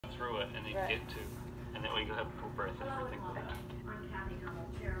through it and then get to, and that way you'll have full breath and everything like that.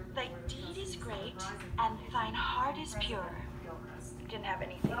 Thy deed is great, and thine heart is pure. Didn't have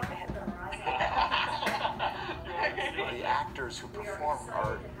anything in the head. The actors who perform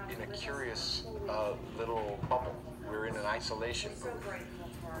are in a curious little bubble. We're in an isolation booth.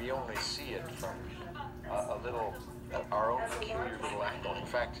 We only see it from our own peculiar little angle. In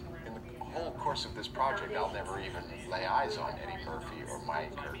fact, in the whole course of this project, I'll never even lay eyes on Eddie Murphy or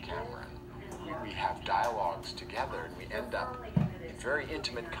Mike or Cameron. We have dialogues together, and we end up in very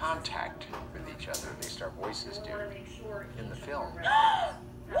intimate contact with each other, at least our voices do, in the film.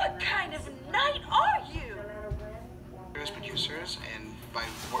 What kind of night are you? As producers, and by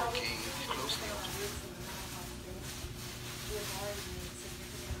working closely on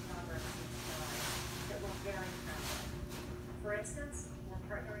For instance,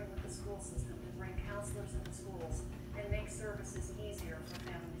 we're partnering with the school system to bring counselors into schools and make services easier for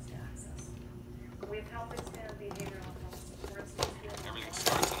families to access. We've helped expand behavioral health supports. Everything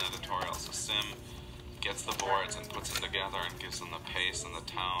starts in editorial, so Sim gets the boards and puts them together and gives them the pace and the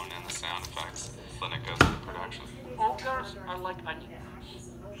tone and the sound effects. Then it goes to production. Ogres are like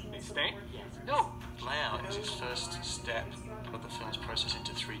onions. They stay? No. Layout is his first step of the film's process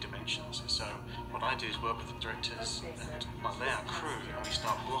into 3 dimensions. So what I do is work with the directors and my layout crew, and we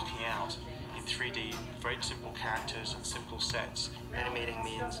start blocking out in 3D very simple characters and simple sets. Animating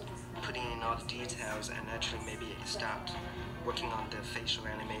means putting in all the details and actually maybe start working on the facial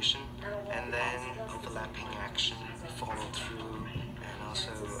animation, and then overlapping action, follow through, and also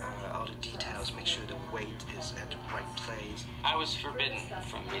all the details, make sure the weight is at the right place. I was forbidden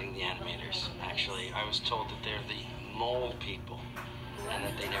from meeting the animators. Actually, I was told that they're the mole people and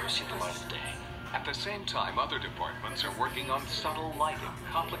that they never see the light of day. At the same time, other departments are working on subtle lighting,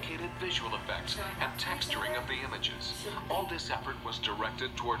 complicated visual effects, and texturing of the images. All this effort was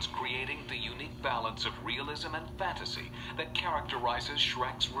directed towards creating the unique balance of realism and fantasy that characterizes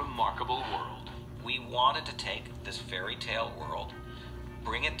Shrek's remarkable world. We wanted to take this fairy tale world,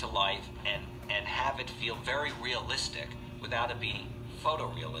 bring it to life, and have it feel very realistic without it being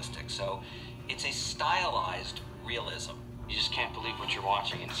photorealistic. So it's a stylized realism. You just can't believe what you're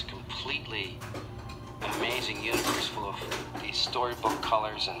watching. It's a completely amazing universe full of these storybook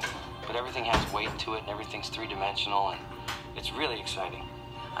colors, but everything has weight to it and everything's 3-dimensional, and it's really exciting.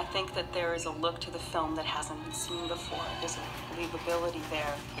 I think that there is a look to the film that hasn't been seen before. There's a believability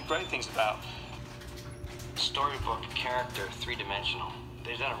there. The great thing's about storybook character 3-dimensional.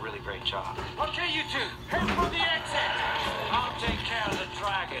 They've done a really great job. Okay, you two, head for the exit. I'll take care of the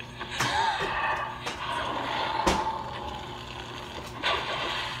dragon.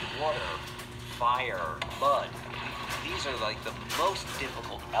 Water, fire, mud. These are like the most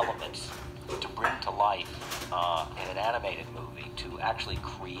difficult elements to bring to life in an animated movie, to actually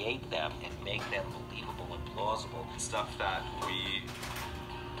create them and make them believable and plausible. Stuff that we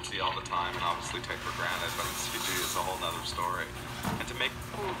see all the time and obviously take for granted, but in CG is a whole nother story. And to make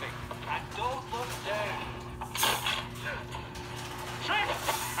Moving. And don't look down. Shrek,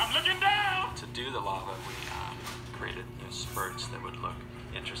 I'm looking down. To do the lava, we created spurts that would look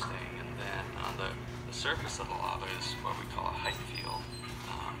interesting, and then on the surface of the lava is what we call a height field,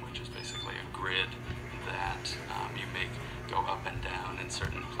 which is basically a grid that you make go up and down in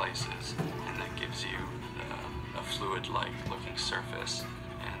certain places, and that gives you a fluid-like looking surface.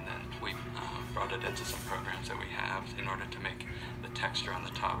 And then we brought it into some programs that we have in order to make the texture on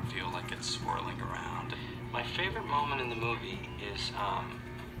the top feel like it's swirling around. My favorite moment in the movie is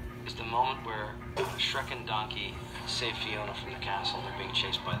the moment where Shrek and Donkey save Fiona from the castle. They're being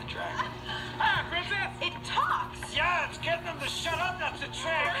chased by the dragon. Ah, Princess! It talks! Yeah, it's getting them to shut up, that's the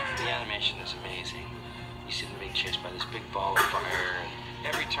trick! The animation is amazing. You see them being chased by this big ball of fire, and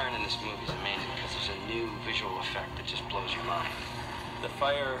every turn in this movie is amazing because there's a new visual effect that just blows your mind. The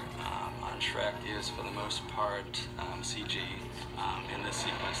fire on Shrek is, for the most part, CG. In this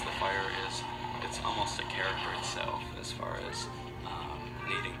sequence, the fire it's almost a character itself, as far as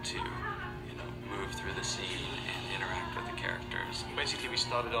needing to, move through the scene and interact with the characters. Basically, we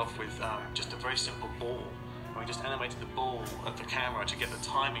started off with just a very simple ball. We just animated the ball at the camera to get the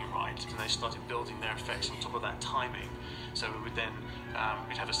timing right, and they started building their effects on top of that timing. So we would then,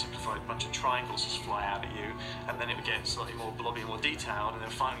 we'd have a simplified bunch of triangles just fly out at you, and then it would get slightly more blobby, more detailed, and then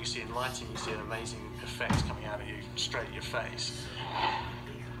finally you see in lighting, you see an amazing effect coming out at you, straight at your face.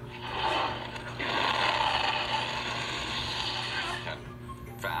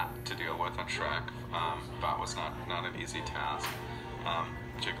 Fat to deal with on Shrek. That was not an easy task.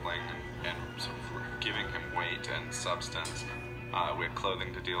 Jiggling and sort of giving him weight and substance. We had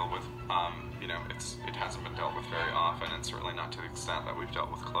clothing to deal with you know, it hasn't been dealt with very often, and certainly not to the extent that we've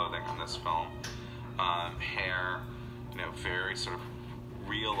dealt with clothing in this film. Hair, you know, very sort of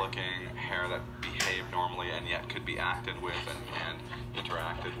real-looking hair that behaved normally and yet could be acted with and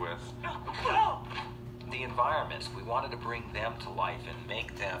interacted with. The environments, we wanted to bring them to life and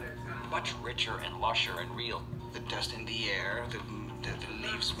make them much richer and lusher and real. The dust in the air, the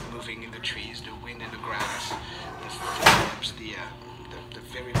leaves moving in the trees, the wind in the grass, the forms, the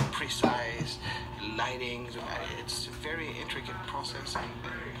very precise lighting. It's a very intricate process, and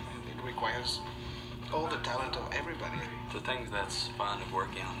it requires all the talent of everybody. The thing that's fun of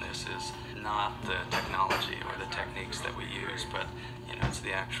working on this is not the technology or the techniques that we use, but you know, it's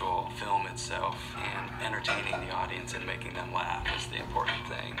the actual film itself, and entertaining the audience and making them laugh is the important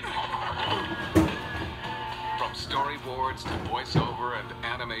thing. From storyboards to voiceover and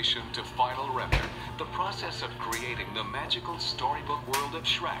animation to final render, the process of creating the magical storybook world of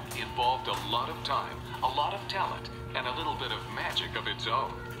Shrek involved a lot of time, a lot of talent, and a little bit of magic of its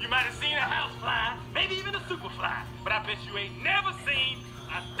own. You might have seen a house fly, maybe even a super fly, but I bet you ain't never seen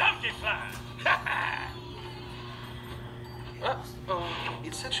a donkey fly.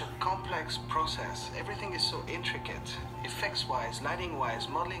 It's such a complex process. Everything is so intricate, effects-wise, lighting-wise,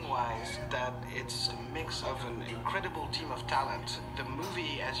 modeling-wise, that it's a mix of an incredible team of talent. The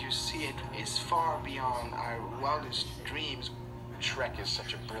movie, as you see it, is far beyond our wildest dreams. Shrek is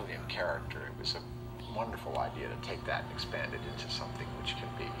such a brilliant character. It was a wonderful idea to take that and expand it into something which can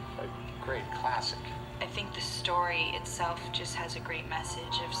be a great classic. I think the story itself just has a great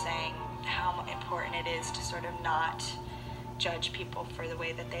message of saying how important it is to sort of not judge people for the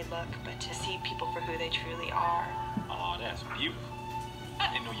way that they look, but to see people for who they truly are. Oh, that's beautiful. I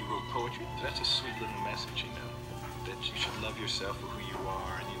didn't know you wrote poetry. That's a sweet little message, you know, that you should love yourself for who you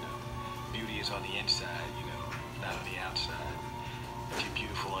are, and, you know, beauty is on the inside, you know, not on the outside. If you're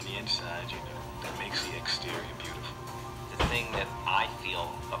beautiful on the inside, you know, that makes the exterior beautiful. The thing that I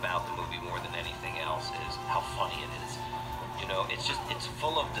feel about the movie more than anything else is how funny it is. You know, it's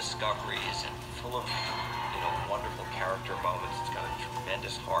full of discoveries and full of, you know, wonderful character moments. It's got a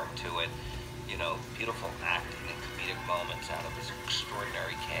tremendous heart to it. You know, beautiful acting and comedic moments out of this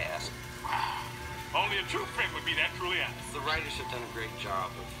extraordinary cast. Only a true friend would be that truly honest. The writers have done a great job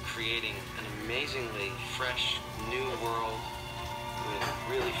of creating an amazingly fresh, new world with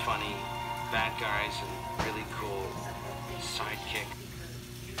really funny bad guys and really cool sidekick.